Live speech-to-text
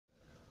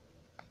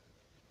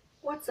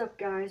What's up,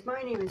 guys?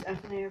 My name is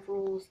FNAF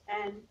Rules,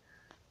 and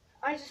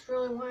I just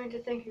really wanted to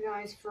thank you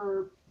guys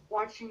for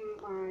watching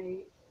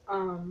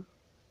um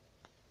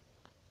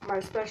my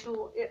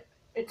special.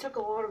 It took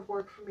a lot of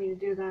work for me to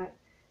do that,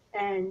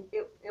 and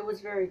it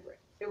was very great.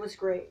 It was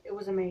great. It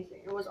was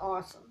amazing. It was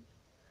awesome,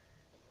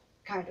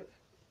 kind of.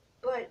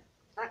 But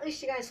at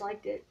least you guys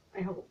liked it. I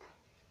hope.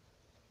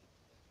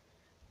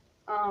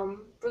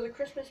 For the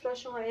Christmas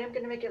special, I am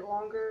gonna make it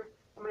longer.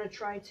 I'm gonna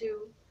try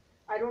to.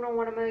 I don't know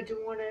what I'm gonna do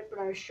on it, but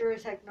I sure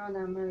as heck know that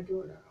I'm gonna do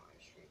it on my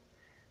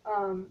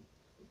stream.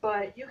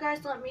 But you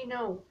guys let me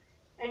know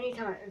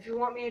anytime if you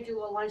want me to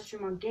do a live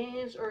stream on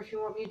games, or if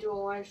you want me to do a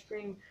live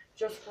stream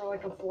just for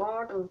like a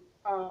vlog,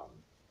 or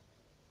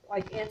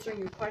like answering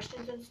your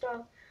questions and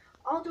stuff.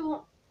 I'll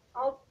do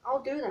I'll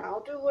do that.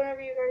 I'll do whatever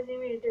you guys need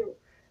me to do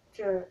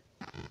to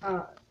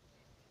uh,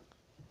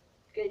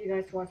 get you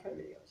guys to watch my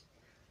videos.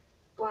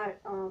 But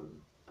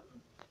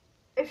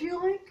if you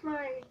like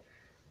my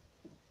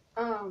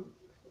um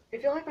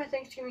if you like my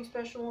Thanksgiving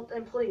special,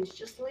 then please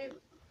just leave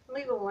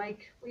a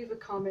like, leave a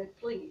comment,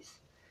 please.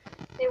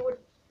 It would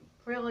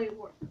really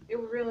it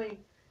would really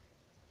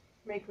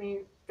make me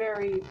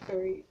very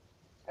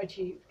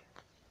achieved.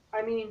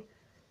 I mean,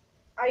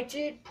 I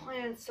did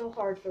plan so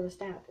hard for this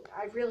to happen.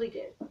 I really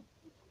did.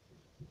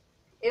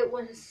 It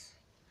was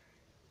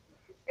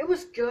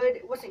good.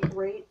 It wasn't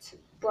great,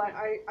 but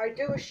I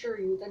do assure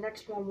you the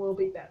next one will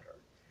be better.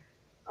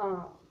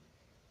 Um,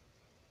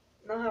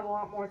 I'll have a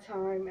lot more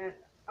time, and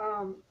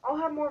I'll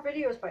have more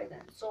videos by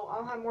then, so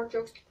I'll have more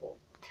jokes to pull.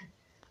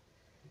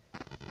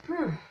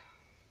 God,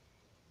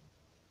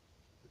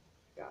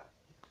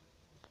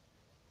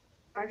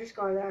 I just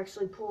got to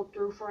actually pull it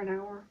through for an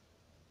hour.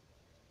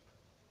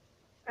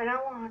 An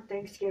hour on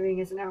Thanksgiving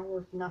is an hour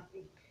of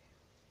nothing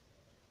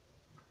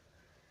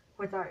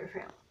without your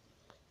family.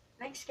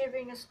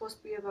 Thanksgiving is supposed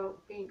to be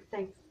about being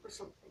thankful for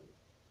something.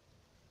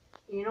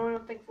 You know what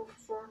I'm thankful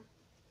for?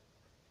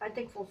 I'm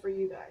thankful for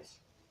you guys.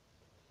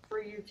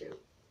 For you two.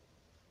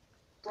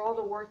 For all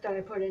the work that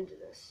I put into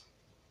this.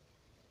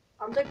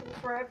 I'm thankful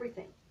for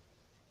everything.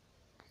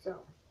 So,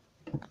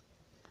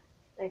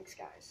 thanks,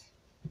 guys.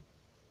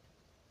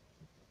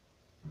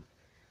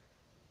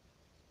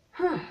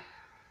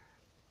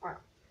 Alright.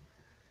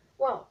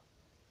 Well,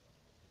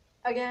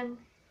 again,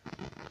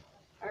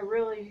 I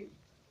really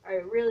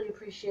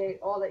appreciate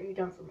all that you've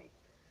done for me.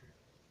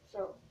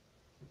 So,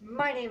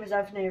 my name is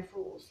FNAF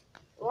Rules.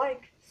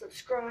 Like,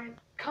 subscribe,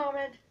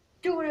 comment,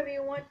 do whatever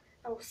you want.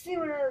 I will see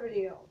you in another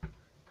video.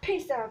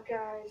 Peace out,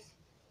 guys.